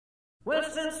Well,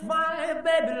 since my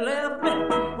baby left me,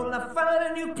 well, I found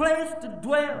a new place to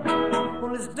dwell.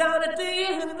 Well, it's down at the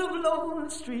end of Lonely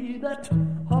Street, that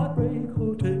Heartbreak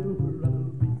Hotel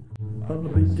where I'll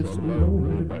be just so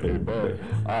lonely, baby.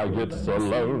 I get so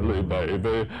lonely,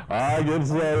 baby. I get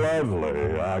so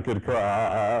lonely, I could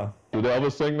cry. Did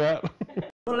Elvis sing that?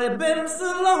 Well, they've been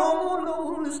so long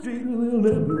on the street, we'll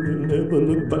never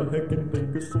look back and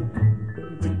think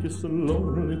it's so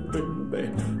lonely, baby.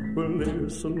 Well, they're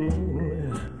so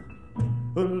lonely.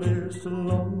 Well, they're so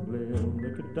lonely,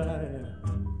 they could die.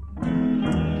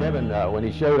 Kevin, when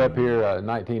he showed up here in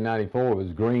 1994, it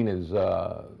was green as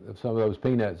some of those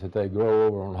peanuts that they grow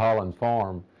over on Holland's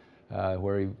farm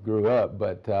where he grew up,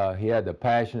 but he had the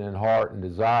passion and heart and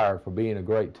desire for being a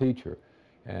great teacher.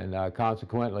 And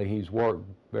consequently, he's worked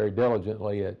very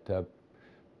diligently at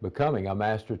becoming a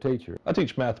master teacher. I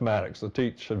teach mathematics. I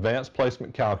teach advanced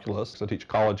placement calculus. I teach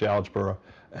college algebra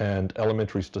and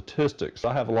elementary statistics.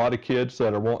 I have a lot of kids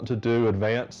that are wanting to do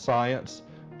advanced science,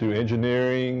 do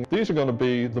engineering. These are going to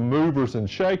be the movers and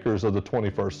shakers of the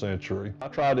 21st century. I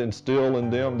try to instill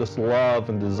in them this love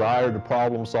and desire to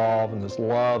problem solve and this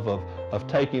love of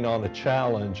taking on a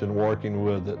challenge and working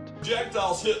with it.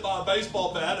 Projectile's hit by a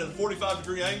baseball bat at a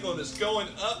 45-degree angle and it's going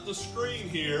up the screen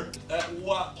here at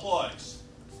what place?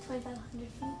 2,500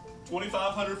 feet.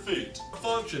 2,500 feet.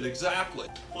 Function, exactly.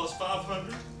 Plus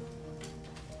 500.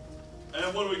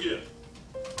 And what do we get?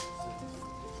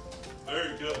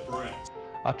 Very good, brain.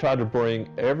 I try to bring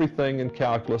everything in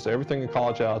calculus, everything in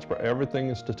college algebra, everything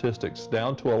in statistics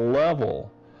down to a level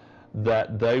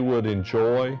that they would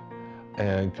enjoy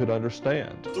and could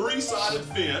understand. Three-sided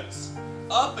fence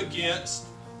up against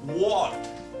water.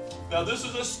 Now this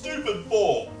is a stupid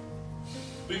bull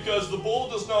because the bull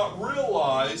does not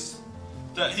realize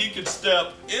that he could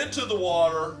step into the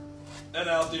water and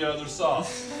out the other side.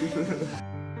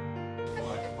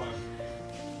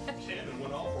 Cannon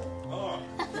went off.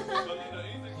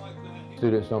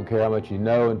 Students don't care how much you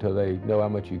know until they know how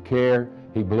much you care.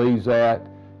 He believes that,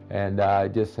 and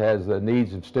just has the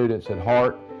needs of students at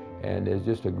heart, and is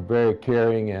just a very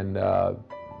caring and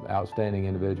outstanding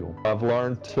individual. I've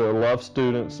learned to love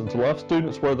students and to love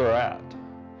students where they're at.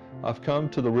 I've come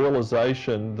to the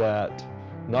realization that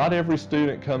not every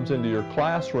student comes into your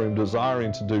classroom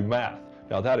desiring to do math.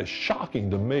 Now that is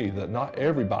shocking to me that not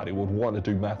everybody would want to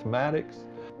do mathematics.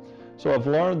 So I've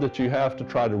learned that you have to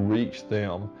try to reach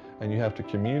them and you have to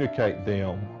communicate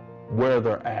them where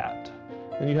they're at,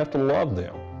 and you have to love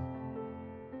them.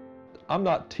 I'm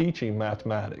not teaching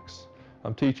mathematics,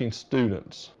 I'm teaching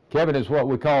students. Kevin is what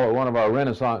we call one of our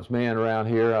Renaissance men around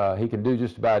here. He can do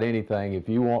just about anything. If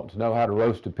you want to know how to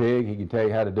roast a pig, he can tell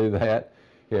you how to do that.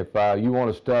 If you want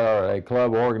to start a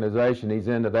club organization, he's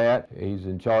into that. He's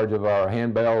in charge of our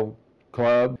handbell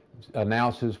club,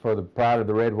 announces for the Pride of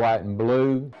the Red, White, and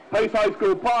Blue. Pace High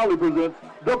School proudly presents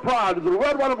the Pride of the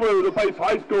Red, White, and Blue, the Pace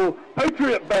High School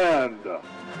Patriot Band.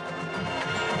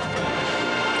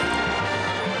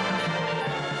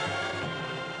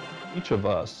 Each of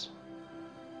us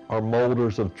are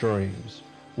molders of dreams.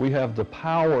 We have the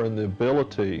power and the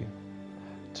ability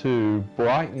to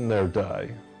brighten their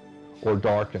day or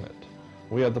darken it.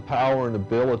 We have the power and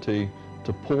ability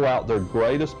to pull out their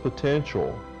greatest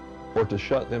potential or to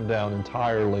shut them down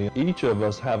entirely. Each of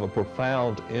us have a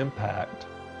profound impact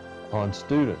on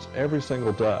students every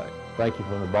single day. Thank you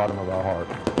from the bottom of our heart.